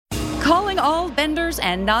Calling all benders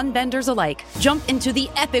and non-benders alike. Jump into the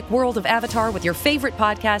epic world of Avatar with your favorite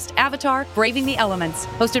podcast, Avatar: Braving the Elements.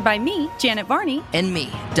 Hosted by me, Janet Varney. And me,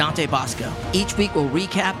 Dante Bosco. Each week we'll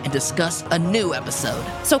recap and discuss a new episode.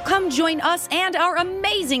 So come join us and our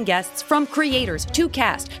amazing guests, from creators to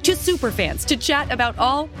cast to superfans, to chat about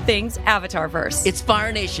all things Avatarverse. It's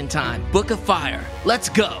Fire Nation time. Book of Fire. Let's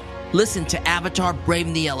go. Listen to Avatar: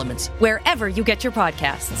 Braving the Elements wherever you get your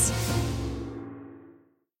podcasts.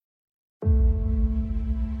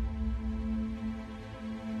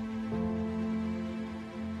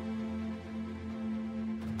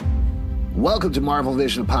 Welcome to Marvel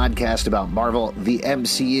Vision, a podcast about Marvel, the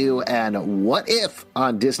MCU, and What If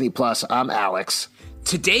on Disney Plus. I'm Alex.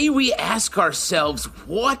 Today we ask ourselves,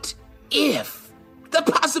 what if? The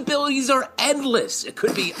possibilities are endless. It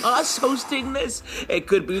could be us hosting this. We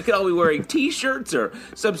could all be wearing t-shirts or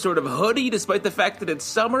some sort of hoodie, despite the fact that it's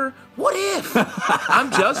summer. What if?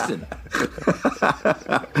 I'm Justin.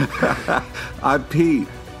 I'm Pete.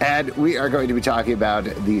 And we are going to be talking about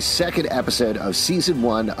the second episode of Season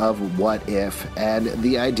 1 of What If. And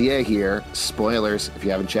the idea here, spoilers if you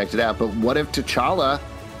haven't checked it out, but what if T'Challa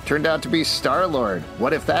turned out to be Star-Lord?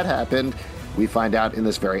 What if that happened? We find out in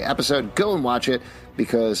this very episode. Go and watch it,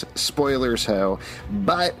 because spoilers ho.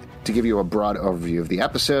 But to give you a broad overview of the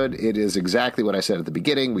episode, it is exactly what I said at the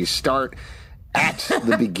beginning. We start at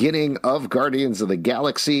the beginning of Guardians of the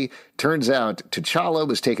Galaxy. Turns out T'Challa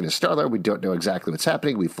was taken as Star-Lord. We don't know exactly what's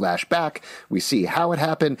happening. We flash back. We see how it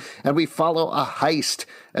happened. And we follow a heist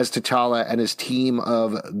as T'Challa and his team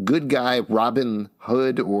of good guy Robin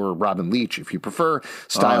Hood, or Robin Leach, if you prefer,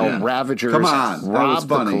 style Ravagers. Come on. Rob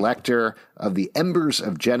the Collector of the Embers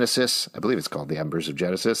of Genesis. I believe it's called the Embers of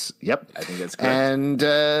Genesis. Yep. I think that's correct. And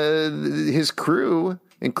his crew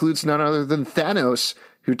includes none other than Thanos,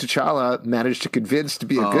 who T'Challa managed to convince to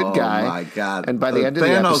be a good guy. Oh, my God. And by the end of the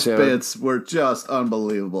Thanos episode, bits were just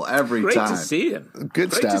unbelievable every Great time. to see him.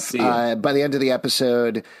 good Great to stuff. see him. By the end of the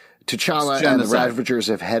episode, T'Challa and the Ravagers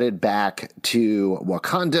have headed back to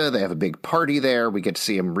Wakanda. They have a big party there. We get to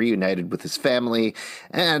see him reunited with his family.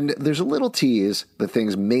 And there's a little tease that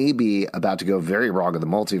things may be about to go very wrong in the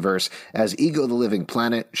multiverse, as Ego the Living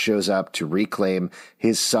Planet shows up to reclaim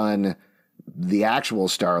his son, the actual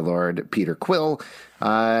Star-Lord, Peter Quill,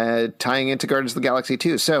 tying into Guardians of the Galaxy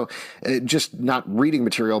 2. So just not reading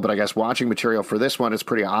material, but I guess watching material for this one is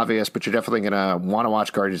pretty obvious, but you're definitely going to want to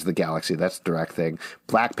watch Guardians of the Galaxy. That's the direct thing.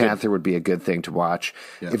 Black Panther would be a good thing to watch.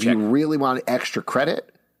 Yeah, if you really want extra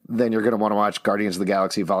credit, then you're going to want to watch Guardians of the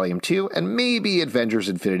Galaxy Volume 2 and maybe Avengers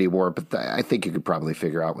Infinity War, but I think you could probably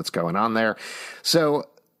figure out what's going on there. So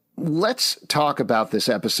let's talk about this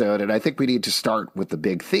episode, and I think we need to start with the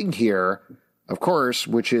big thing here, of course,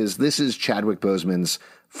 which is this is Chadwick Boseman's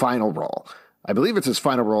final role. I believe it's his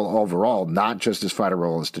final role overall, not just his final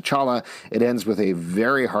role as T'Challa. It ends with a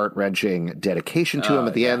very heart-wrenching dedication to him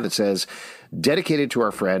at the end that says, "Dedicated to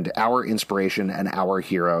our friend, our inspiration, and our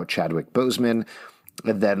hero, Chadwick Boseman."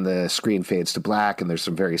 And then the screen fades to black, and there's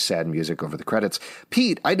some very sad music over the credits.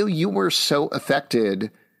 Pete, I know you were so affected,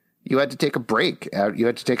 you had to take a break. You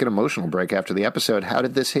had to take an emotional break after the episode. How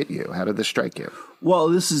did this hit you? How did this strike you? Well,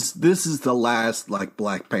 this is the last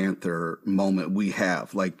Black Panther moment we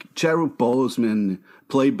have. Chadwick Boseman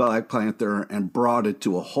played Black Panther and brought it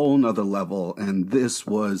to a whole nother level, and this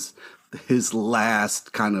was his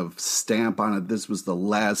last kind of stamp on it. This was the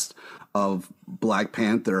last of Black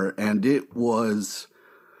Panther, and it was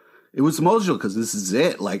emotional because this is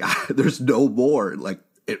it. There's no more.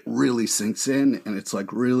 It really sinks in, and it's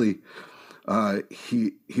really,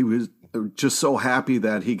 he was just so happy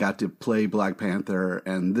that he got to play Black Panther,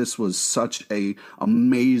 and this was such a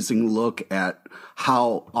amazing look at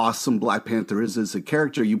how awesome Black Panther is as a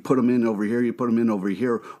character. You put him in over here, you put him in over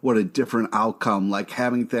here. What a different outcome!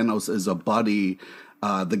 Having Thanos as a buddy,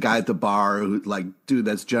 the guy at the bar who dude,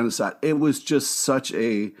 that's genocide. It was just such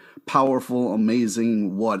a powerful,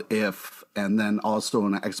 amazing what if. And then also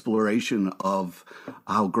an exploration of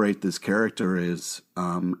how great this character is.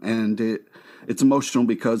 And it's emotional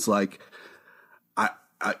because I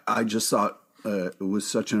just thought it was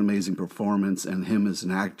such an amazing performance, and him as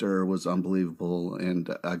an actor was unbelievable.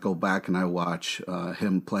 And I go back and I watch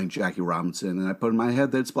him playing Jackie Robinson, and I put in my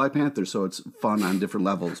head that it's Black Panther, so it's fun on different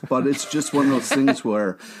levels. But it's just one of those things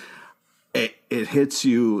where it hits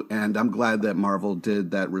you, and I'm glad that Marvel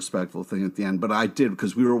did that respectful thing at the end. But I did,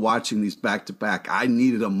 because we were watching these back to back. I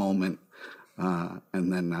needed a moment, and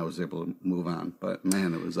then I was able to move on. But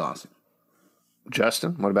man, it was awesome.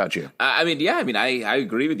 Justin, what about you? I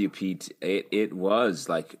agree with you, Pete. It was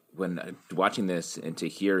when watching this and to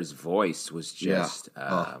hear his voice was just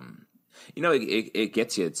It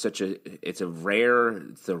gets you. It's a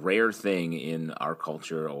rare thing in our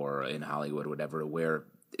culture or in Hollywood, whatever, where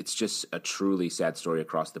it's just a truly sad story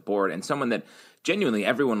across the board, and someone that genuinely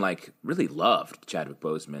everyone really loved, Chadwick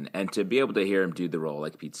Boseman, and to be able to hear him do the role,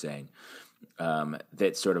 like Pete's saying,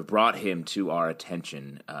 that sort of brought him to our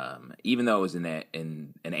attention, even though it was in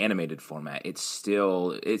an animated format. It's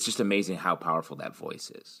just amazing how powerful that voice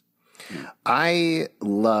is. I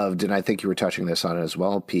loved, and I think you were touching this on it as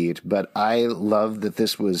well, Pete, but I loved that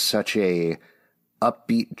this was such a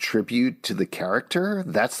upbeat tribute to the character.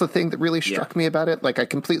 That's the thing that really struck me about it. Like, I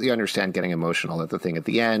completely understand getting emotional at the thing at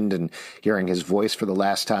the end and hearing his voice for the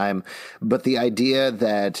last time, but the idea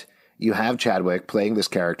that you have Chadwick playing this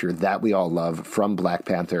character that we all love from Black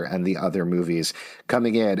Panther and the other movies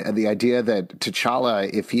coming in, and the idea that T'Challa,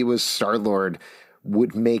 if he was Star-Lord,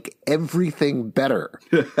 would make everything better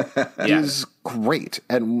is great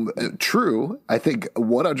and true. I think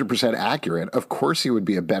 100% accurate. Of course, he would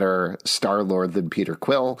be a better Star-Lord than Peter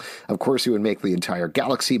Quill. Of course, he would make the entire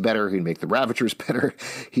galaxy better. He'd make the Ravagers better.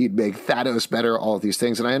 He'd make Thanos better, all of these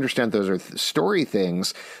things. And I understand those are story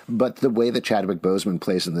things, but the way that Chadwick Boseman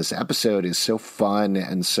plays in this episode is so fun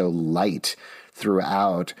and so light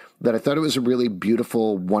throughout that I thought it was a really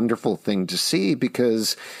beautiful, wonderful thing to see,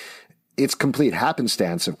 because it's complete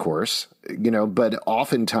happenstance, of course, but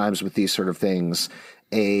oftentimes with these sort of things,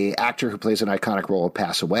 a actor who plays an iconic role will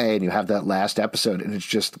pass away, and you have that last episode, and it's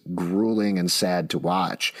just grueling and sad to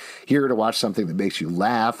watch. Here to watch something that makes you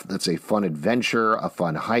laugh, that's a fun adventure, a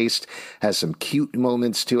fun heist, has some cute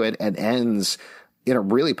moments to it, and ends in a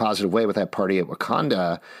really positive way with that party at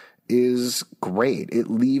Wakanda, is great. It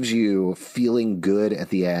leaves you feeling good at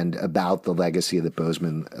the end about the legacy that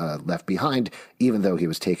Boseman left behind, even though he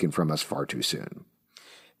was taken from us far too soon.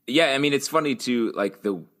 Yeah, I mean, it's funny too, Black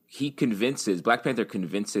Panther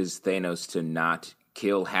convinces Thanos to not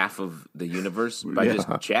kill half of the universe by just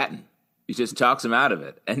chatting. He just talks him out of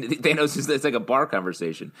it. And Thanos it's like a bar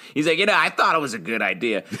conversation. He's like, I thought it was a good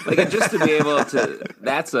idea. Just to be able to,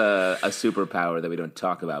 that's a superpower that we don't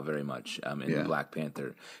talk about very much in the Black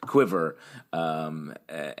Panther quiver.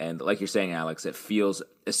 And like you're saying, Alex, it feels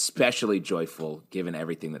especially joyful given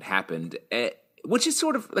everything that happened. Which is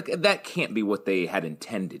sort of that can't be what they had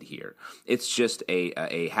intended here. It's just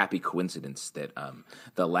a happy coincidence that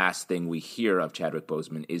the last thing we hear of Chadwick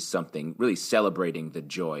Boseman is something really celebrating the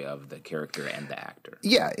joy of the character and the actor.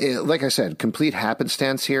 Yeah, like I said, complete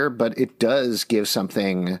happenstance here, but it does give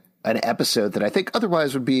something, an episode that I think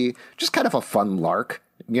otherwise would be just kind of a fun lark.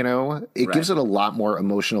 It gives it a lot more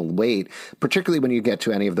emotional weight, particularly when you get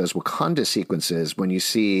to any of those Wakanda sequences, when you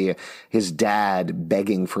see his dad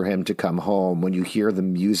begging for him to come home, when you hear the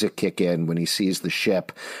music kick in, when he sees the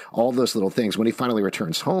ship, all those little things. When he finally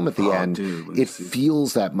returns home at the end, it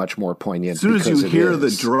feels that much more poignant. As soon as you hear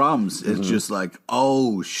the drums, it's just like,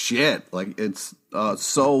 oh, shit. It's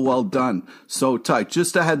so well done. So tight.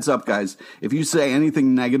 Just a heads up, guys. If you say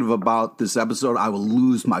anything negative about this episode, I will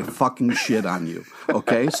lose my fucking shit on you.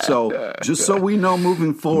 Okay? So just so we know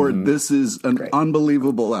moving forward, this is an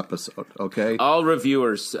unbelievable episode. Okay? All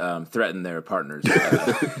reviewers threaten their partners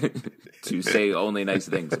to say only nice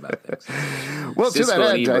things about things. Well, to that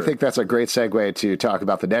end, I think that's a great segue to talk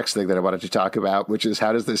about the next thing that I wanted to talk about, which is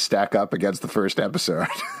how does this stack up against the first episode?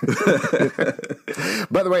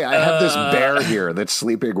 By the way, I have this bear here that's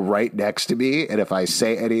sleeping right next to me, and if I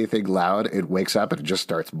say anything loud, it wakes up and it just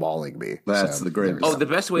starts mauling me. That's the greatest. The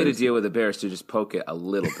best way to deal with a bear is to just poke it a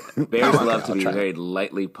little bit. Bears love to be very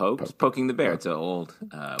lightly poked. Poking the bear. It's an old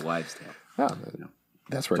wives' tale.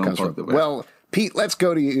 That's where it comes from. Well, Pete, let's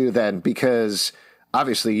go to you then, because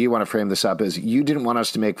obviously you want to frame this up as you didn't want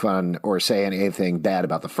us to make fun or say anything bad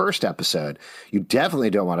about the first episode. You definitely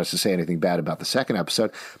don't want us to say anything bad about the second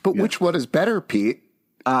episode. But which one is better, Pete?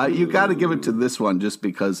 You got to give it to this one just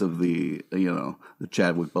because of the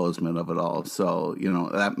Chadwick Boseman of it all. So,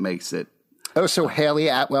 that makes it. Oh, so Haley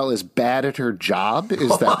Atwell is bad at her job?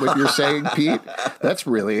 Is that what you're saying, Pete? That's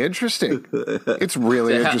really interesting. It's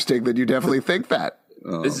really interesting that you definitely think that.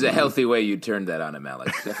 This is a healthy way you turned that on him,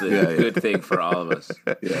 Alex. Definitely a good thing for all of us.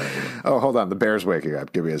 Oh, hold on. The bear's waking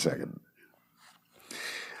up. Give me a second.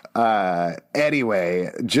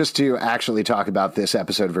 Anyway, just to actually talk about this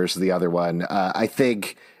episode versus the other one, I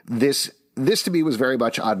think this to me was very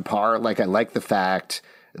much on par. I like the fact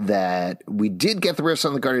that we did get the riffs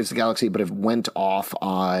on the Guardians of the Galaxy, but it went off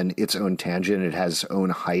on its own tangent. It has its own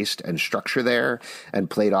heist and structure there and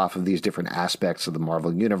played off of these different aspects of the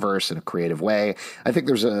Marvel Universe in a creative way. I think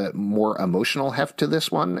there's a more emotional heft to this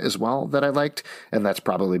one as well that I liked, and that's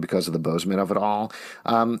probably because of the Boseman of it all.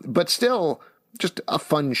 But still, just a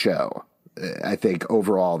fun show. I think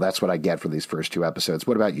overall, that's what I get from these first 2 episodes.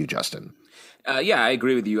 What about you, Justin? Yeah, I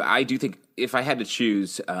agree with you. I do think if I had to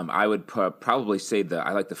choose, I would probably say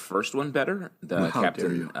I like the first one better, the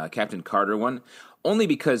Captain Carter one, only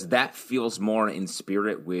because that feels more in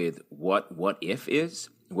spirit with what if is,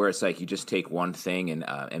 where it's like you just take one thing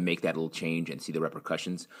and make that little change and see the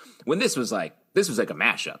repercussions. When this was like a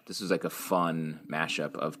mashup. This was like a fun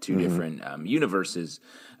mashup of 2 different universes,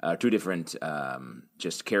 2 different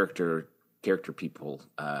just character people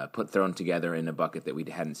thrown together in a bucket that we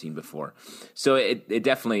hadn't seen before. So it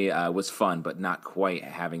definitely was fun, but not quite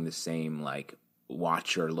having the same like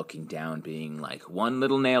watcher looking down, being like one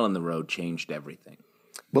little nail in the road changed everything.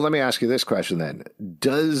 Well, let me ask you this question then.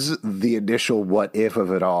 Does the initial what if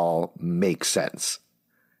of it all make sense?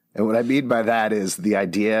 And what I mean by that is the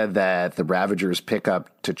idea that the Ravagers pick up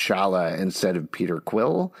T'Challa instead of Peter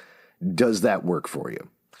Quill. Does that work for you?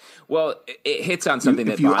 Well, it hits on something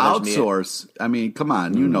that bothers me. If you outsource, I mean, come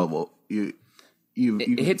on, you know,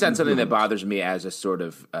 it hits on something that bothers me as a sort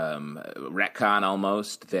of retcon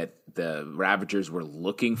almost, that the Ravagers were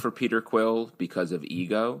looking for Peter Quill because of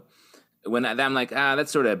ego. When I'm like,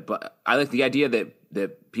 that's sort of, I like the idea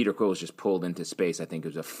that Peter Quill was just pulled into space. I think it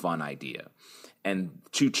was a fun idea. And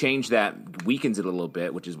to change that weakens it a little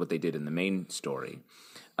bit, which is what they did in the main story.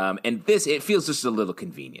 And it feels just a little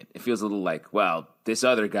convenient. It feels a little like, well, this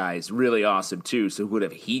other guy is really awesome too, so would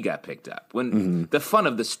have he got picked up? When the fun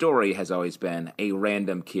of the story has always been a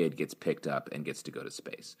random kid gets picked up and gets to go to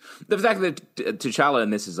space. The fact that T'Challa in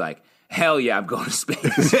this is like, hell yeah, I'm going to space.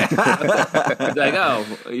 It's like, oh,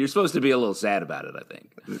 you're supposed to be a little sad about it, I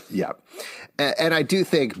think. Yeah. And I do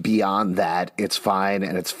think beyond that, it's fine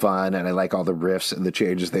and it's fun, and I like all the riffs and the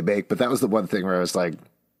changes they make, but that was the one thing where I was like,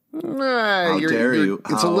 how dare you?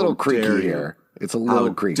 It's a little creaky here. It's a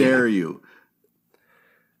little creaky. How dare you?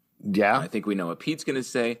 Yeah. I think we know what Pete's going to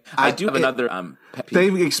say. I do have another pet peeve.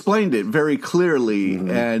 They've explained it very clearly,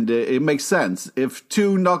 and it makes sense. If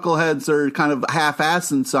 2 knuckleheads are kind of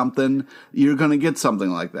half-assing something, you're going to get something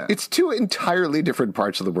like that. It's 2 entirely different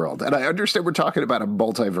parts of the world. And I understand we're talking about a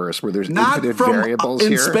multiverse where there's infinite variables in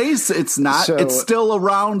here. Space, it's not. So, it's still a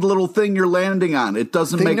round little thing you're landing on. It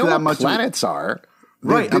doesn't make that much. Planets are.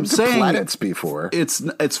 Right, I'm saying planets before. It's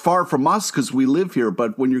far from us because we live here,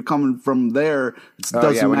 but when you're coming from there, it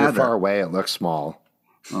doesn't matter. When you're far away, it looks small.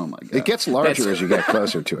 Oh my god! It gets larger as you get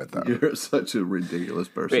closer to it, though. You're such a ridiculous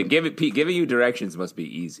person. Wait, Pete, giving you directions must be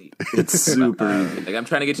easy. It's super easy. Like I'm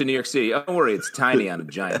trying to get to New York City. Oh, don't worry, it's tiny on a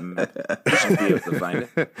giant map. You should be able to find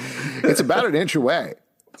it. It's about an inch away.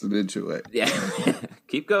 It's an inch away. Yeah.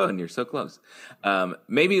 Keep going. You're so close.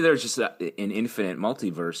 Maybe there's just an infinite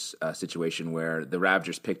multiverse situation where the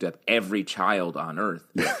Ravagers picked up every child on Earth.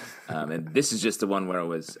 And this is just the one where it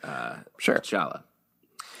was T'Challa.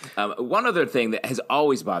 One other thing that has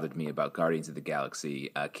always bothered me about Guardians of the Galaxy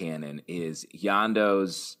canon is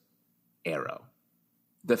Yondo's arrow.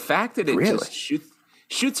 The fact that it just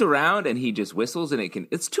shoots around and he just whistles and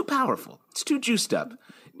it's too powerful. It's too juiced up.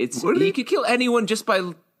 He could kill anyone just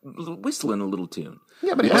by whistling a little tune.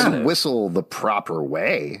 Yeah, but he doesn't whistle the proper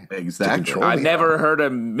way. Exactly. I've never heard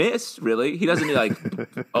him miss, really. He doesn't like,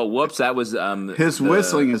 oh, whoops, that was... His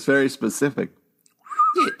whistling is very specific.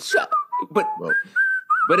 But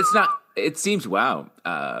it's not... It seems, wow,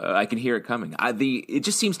 I can hear it coming. It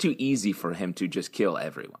just seems too easy for him to just kill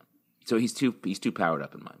everyone. So he's too powered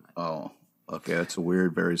up in my mind. Oh, okay. That's a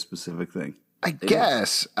weird, very specific thing. I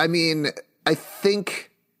guess. I mean, I think...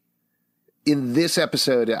 in this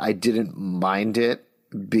episode, I didn't mind it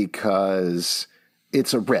because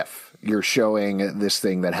it's a riff. You're showing this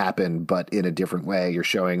thing that happened, but in a different way. You're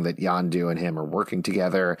showing that Yondu and him are working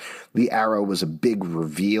together. The arrow was a big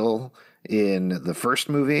reveal in the first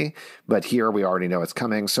movie, but here we already know it's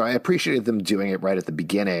coming. So I appreciated them doing it right at the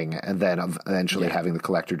beginning and then eventually having the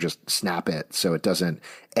Collector just snap it so it doesn't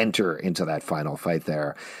enter into that final fight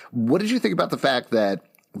there. What did you think about the fact that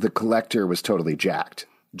the Collector was totally jacked?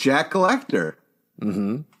 Jack Collector.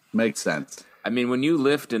 Makes sense. I mean, when you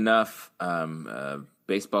lift enough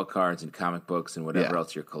baseball cards and comic books and whatever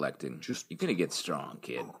else you're collecting, you're going to get strong,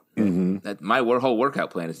 kid. My whole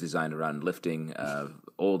workout plan is designed around lifting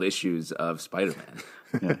old issues of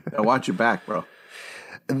Spider-Man. Now watch your back, bro.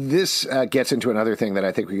 This gets into another thing that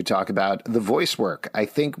I think we could talk about, the voice work. I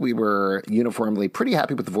think we were uniformly pretty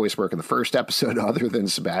happy with the voice work in the first episode, other than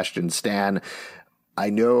Sebastian Stan. I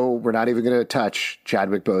know we're not even going to touch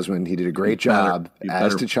Chadwick Boseman. He did a great job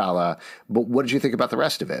as T'Challa. But what did you think about the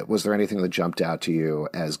rest of it? Was there anything that jumped out to you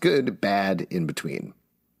as good, bad, in between?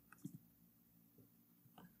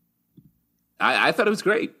 I thought it was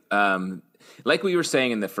great. like we were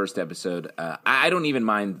saying in the first episode, I don't even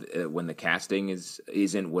mind when the casting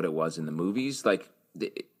isn't what it was in the movies. Like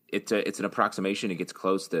it's an approximation. It gets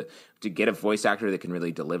close to get a voice actor that can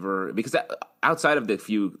really deliver. Because outside of the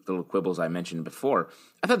few little quibbles I mentioned before,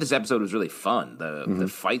 I thought this episode was really fun. The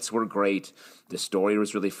fights were great. The story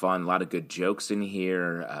was really fun. A lot of good jokes in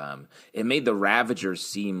here. It made the Ravagers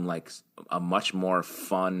seem like a much more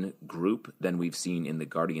fun group than we've seen in the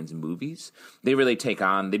Guardians movies. They really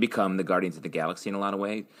they become the Guardians of the Galaxy in a lot of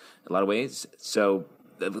ways. So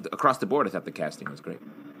across the board, I thought the casting was great.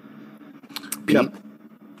 Yep.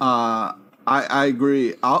 I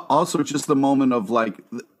agree. Also, just the moment of like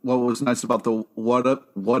what was nice about the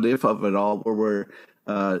what if of it all, where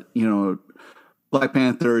Black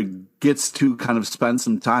Panther gets to kind of spend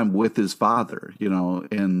some time with his father,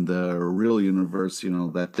 in the real universe,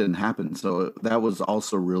 that didn't happen. So that was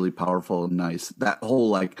also really powerful and nice. That whole,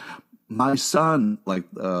 like, my son, like,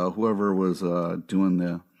 whoever was doing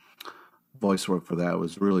the voice work for that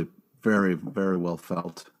was really very, very well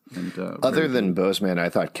felt. And, other than Boseman, I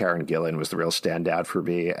thought Karen Gillan was the real standout for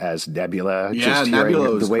me as Nebula. Yeah, just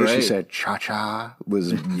Nebula was the way great. she said "cha-cha"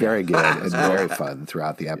 was very good and very fun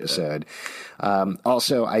throughout the episode.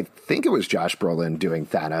 Also, I think it was Josh Brolin doing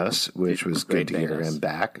Thanos, which was good to hear him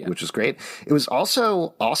back, which was great. It was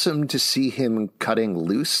also awesome to see him cutting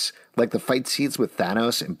loose. Like the fight scenes with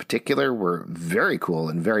Thanos in particular were very cool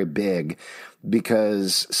and very big,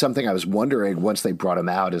 because something I was wondering once they brought him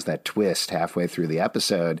out as that twist halfway through the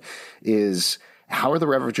episode is, how are the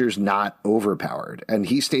Ravagers not overpowered? And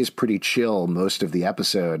he stays pretty chill most of the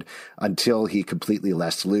episode until he completely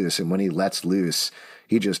lets loose. And when he lets loose,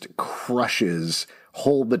 he just crushes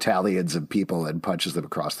whole battalions of people and punches them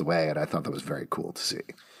across the way. And I thought that was very cool to see.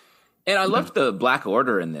 And I loved the Black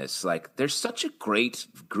Order in this. Like, they're such a great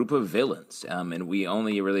group of villains, and we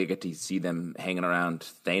only really get to see them hanging around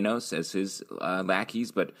Thanos as his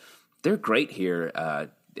lackeys, but they're great here.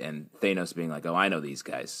 And Thanos being like, "Oh, I know these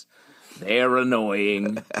guys. They're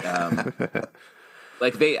annoying." I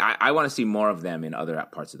want to see more of them in other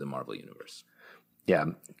parts of the Marvel universe. Yeah.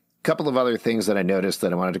 Couple of other things that I noticed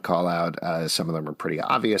that I wanted to call out. Some of them are pretty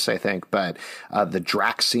obvious, I think, but the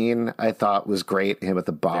Drax scene I thought was great. Him at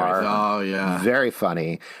the bar. Oh, yeah. Very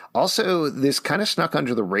funny. Also, this kind of snuck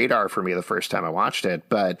under the radar for me the first time I watched it,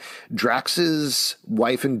 but Drax's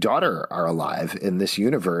wife and daughter are alive in this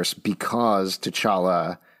universe because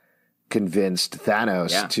T'Challa convinced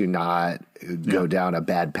Thanos to not go down a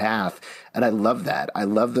bad path. And I love that. I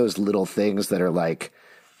love those little things that are like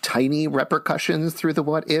tiny repercussions through the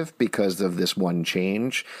what if because of this one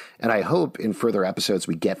change. And I hope in further episodes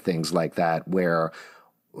we get things like that where,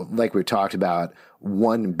 like we talked about,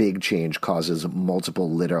 one big change causes multiple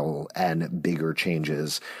little and bigger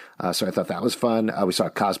changes. So I thought that was fun. We saw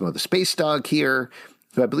Cosmo the space dog here,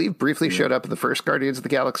 who I believe briefly showed up in the first Guardians of the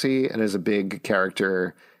Galaxy and is a big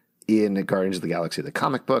character in Guardians of the Galaxy, the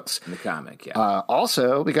comic books. In the comic, yeah.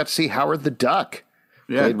 Also, we got to see Howard the Duck.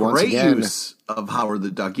 Yeah, great use of Howard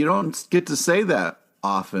the Duck. You don't get to say that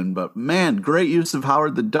often, but man, great use of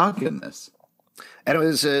Howard the Duck in this. And it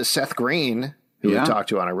was Seth Green, who we talked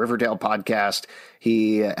to on a Riverdale podcast.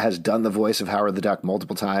 He has done the voice of Howard the Duck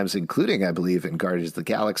multiple times, including, I believe, in Guardians of the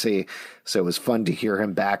Galaxy. So it was fun to hear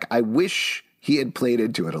him back. I wish he had played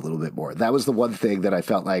into it a little bit more. That was the one thing that I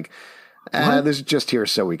felt like, this is just here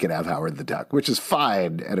so we can have Howard the Duck, which is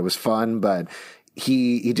fine, and it was fun, but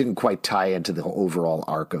he didn't quite tie into the overall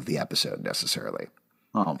arc of the episode necessarily.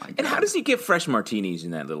 Oh, my God. And how does he get fresh martinis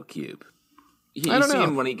in that little cube? You I don't see know.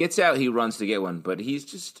 him when he gets out, he runs to get one, but he's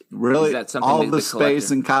just... Really? Is that something All that the space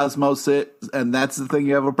collector- and Cosmos and that's the thing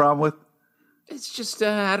you have a problem with? It's just,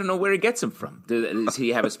 I don't know where he gets them from. Does he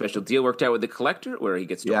have a special deal worked out with the collector where he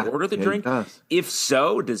gets to order the drink? He does. If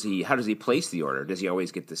so, how does he place the order? Does he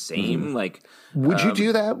always get the same? Would you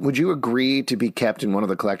do that? Would you agree to be kept in one of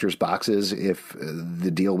the collector's boxes if the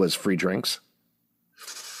deal was free drinks?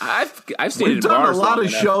 I've stayed We've in done bars a lot long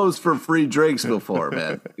of enough. shows for free drinks before,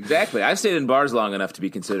 man. Exactly. I've stayed in bars long enough to be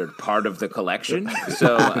considered part of the collection.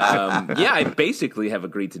 So, I basically have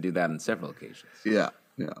agreed to do that on several occasions. Yeah.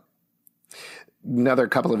 Another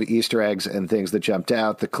couple of Easter eggs and things that jumped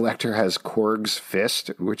out. The collector has Korg's fist,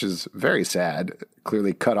 which is very sad.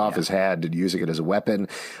 Clearly cut off his hand and using it as a weapon.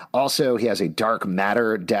 Also, he has a dark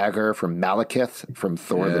matter dagger from Malekith from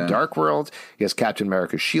Thor the Dark World. He has Captain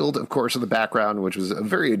America's shield, of course, in the background, which was a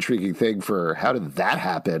very intriguing thing for how did that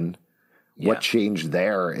happen? What changed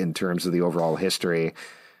there in terms of the overall history?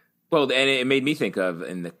 Well, and it made me think of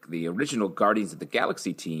in the original Guardians of the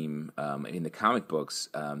Galaxy team in the comic books,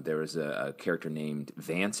 there was a character named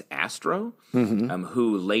Vance Astro,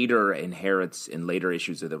 who later inherits, in later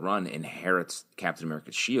issues of the run, inherits Captain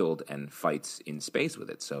America's shield and fights in space with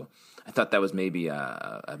it. So I thought that was maybe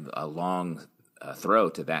a long throw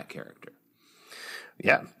to that character.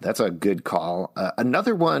 Yeah, that's a good call.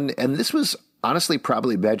 Another one, and this was honestly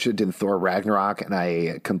probably mentioned in Thor Ragnarok, and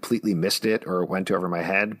I completely missed it or it went over my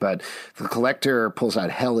head, but the Collector pulls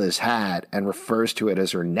out Hela's hat and refers to it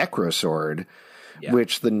as her Necrosword,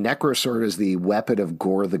 which the Necrosword is the weapon of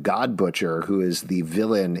Gore the God Butcher, who is the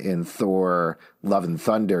villain in Thor Love and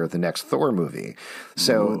Thunder, the next Thor movie.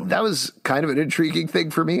 So that was kind of an intriguing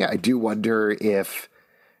thing for me. I do wonder if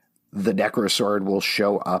the Necrosword will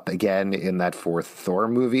show up again in that fourth Thor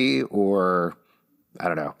movie, or I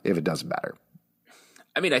don't know if it doesn't matter.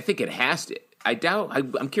 I mean, I think it has to.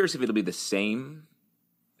 I'm curious if it'll be the same.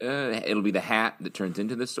 It'll be the hat that turns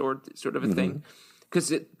into the sword, sort of a thing,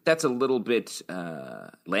 because that's a little bit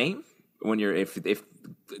lame. When if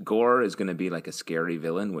Gore is going to be like a scary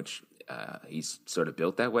villain, which he's sort of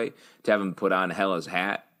built that way, to have him put on Hela's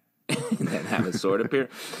hat and then have a sword appear,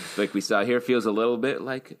 like we saw here, feels a little bit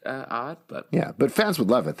like odd. But yeah, but fans would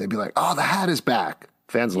love it. They'd be like, "Oh, the hat is back."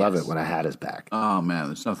 Fans love it when a hat is back. Oh, man,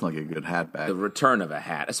 there's nothing like a good hat back. The return of a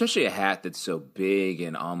hat, especially a hat that's so big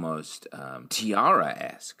and almost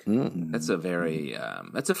tiara-esque. That's a very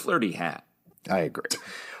that's a flirty hat. I agree.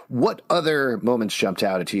 What other moments jumped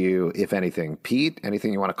out at you, if anything? Pete,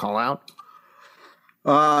 anything you want to call out?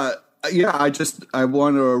 Yeah, I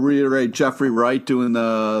want to reiterate Jeffrey Wright doing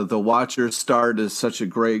the Watcher start is such a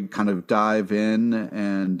great kind of dive in,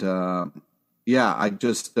 and yeah, I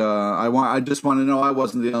just want to know I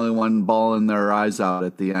wasn't the only one bawling their eyes out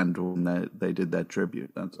at the end when they did that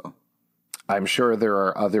tribute. That's all. I'm sure there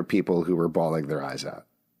are other people who were bawling their eyes out.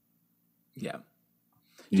 Yeah.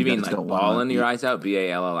 Do you mean like bawling your eyes out?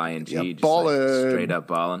 BALLING? Yeah, just ballin'. Like straight up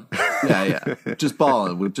bawling? Yeah. Just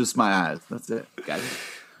bawling with just my eyes. That's it. Gotcha.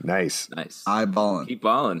 Nice. Eye balling. Keep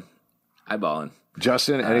balling. Eye balling.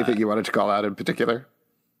 Justin, anything you wanted to call out in particular?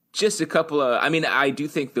 Just a couple of. I mean, I do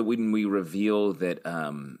think that when we reveal that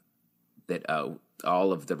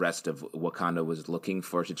all of the rest of Wakanda was looking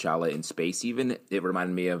for T'Challa in space, even it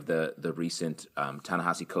reminded me of the recent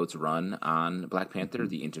Ta-Nehisi Coates run on Black Panther,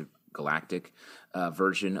 the intergalactic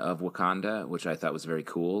version of Wakanda, which I thought was very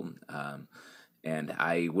cool, and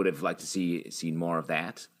I would have liked to see more of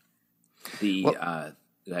that. Go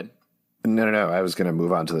ahead. No. I was going to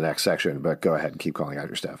move on to the next section, but go ahead and keep calling out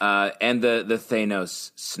your stuff. And the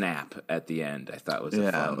Thanos snap at the end, I thought was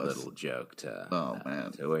a fun little joke to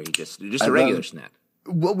where he just a regular snap.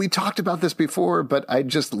 Well, we talked about this before, but I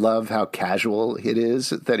just love how casual it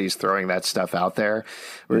is that he's throwing that stuff out there,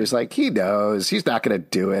 where he's like, he knows he's not going to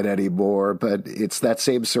do it anymore, but it's that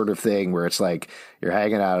same sort of thing where it's like you're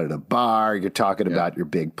hanging out at a bar, you're talking about your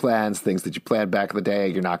big plans, things that you planned back in the day,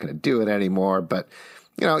 you're not going to do it anymore, but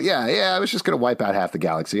you know, I was just going to wipe out half the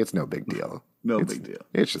galaxy. It's no big deal. Big deal.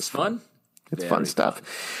 It's just fun. It's fun stuff.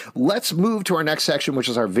 Fun. Let's move to our next section, which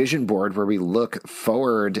is our vision board, where we look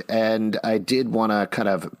forward. And I did want to kind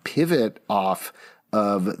of pivot off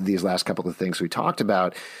of these last couple of things we talked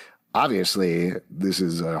about. Obviously, this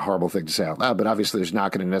is a horrible thing to say out loud, but obviously there's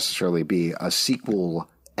not going to necessarily be a sequel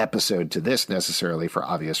episode to this necessarily for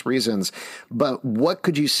obvious reasons. But what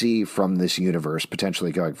could you see from this universe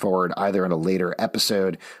potentially going forward, either in a later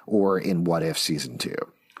episode or in What If Season 2?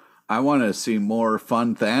 I want to see more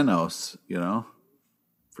fun Thanos,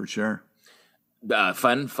 for sure.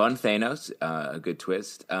 Fun Thanos, a good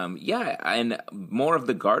twist. And more of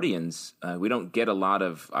the Guardians. We don't get a lot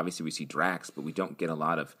of, obviously we see Drax, but we don't get a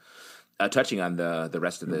lot of touching on the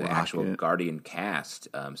rest of the actual Guardian cast.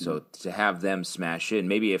 So to have them smash in,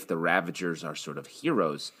 maybe if the Ravagers are sort of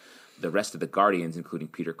heroes, the rest of the Guardians, including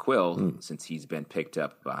Peter Quill, since he's been picked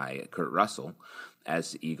up by Kurt Russell,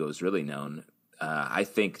 as Ego's really known, I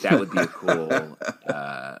think that would be a cool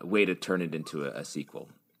way to turn it into a sequel,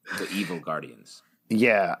 the Evil Guardians.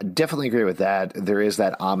 Yeah, definitely agree with that. There is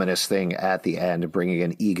that ominous thing at the end, bringing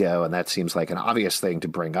in Ego, and that seems like an obvious thing to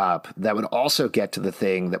bring up. That would also get to the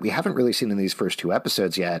thing that we haven't really seen in these first two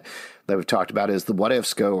episodes yet that we've talked about, is the what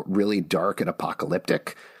ifs go really dark and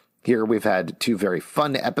apocalyptic. Here we've had two very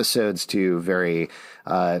fun episodes, two very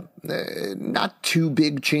not too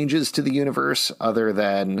big changes to the universe, other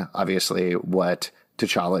than obviously what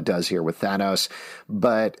T'Challa does here with Thanos.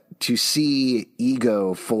 But to see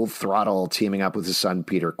Ego full throttle teaming up with his son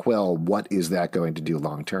Peter Quill, what is that going to do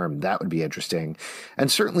long term? That would be interesting.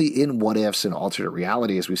 And certainly in what ifs and alternate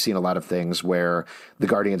realities, we've seen a lot of things where the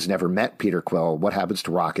Guardians never met Peter Quill. What happens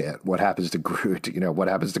to Rocket? What happens to Groot? What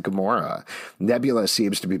happens to Gamora? Nebula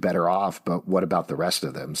seems to be better off, but what about the rest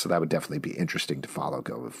of them? So that would definitely be interesting to follow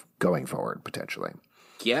going forward, potentially.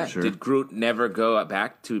 Yeah, sure. Did Groot never go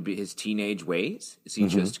back to his teenage ways? Is he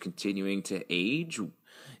just continuing to age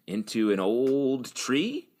into an old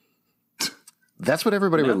tree? That's what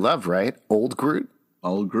everybody would love, right? Old Groot?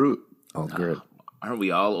 Old Groot. Old Groot. Aren't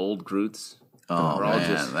we all old Groots? Oh, we're man, all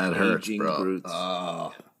just that hurts, bro. Groots.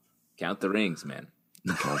 Oh. Count the rings, man.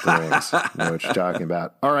 Count the rings. Know what you're talking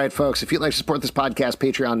about. All right, folks, if you'd like to support this podcast,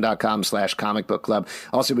 patreon.com/Comic Book Club.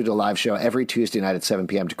 Also, we do a live show every Tuesday night at 7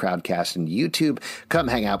 p.m. to Crowdcast and YouTube. Come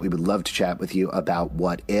hang out. We would love to chat with you about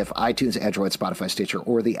What If. iTunes, Android, Spotify, Stitcher,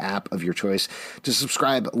 or the app of your choice. To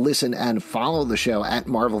subscribe, listen, and follow the show at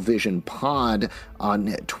Marvel Vision Pod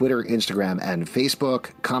on Twitter, Instagram, and Facebook.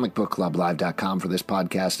 ComicBookClubLive.com for this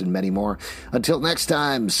podcast and many more. Until next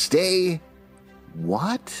time, stay...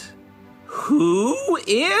 What? Who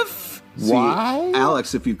if? Why? See,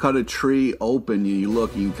 Alex, if you cut a tree open, you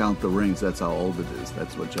look and you count the rings, that's how old it is.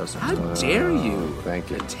 That's what Justin How dare you thank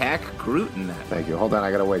you. attack Groot in that? Thank you. Hold on,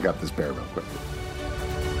 I gotta wake up this bear real quick.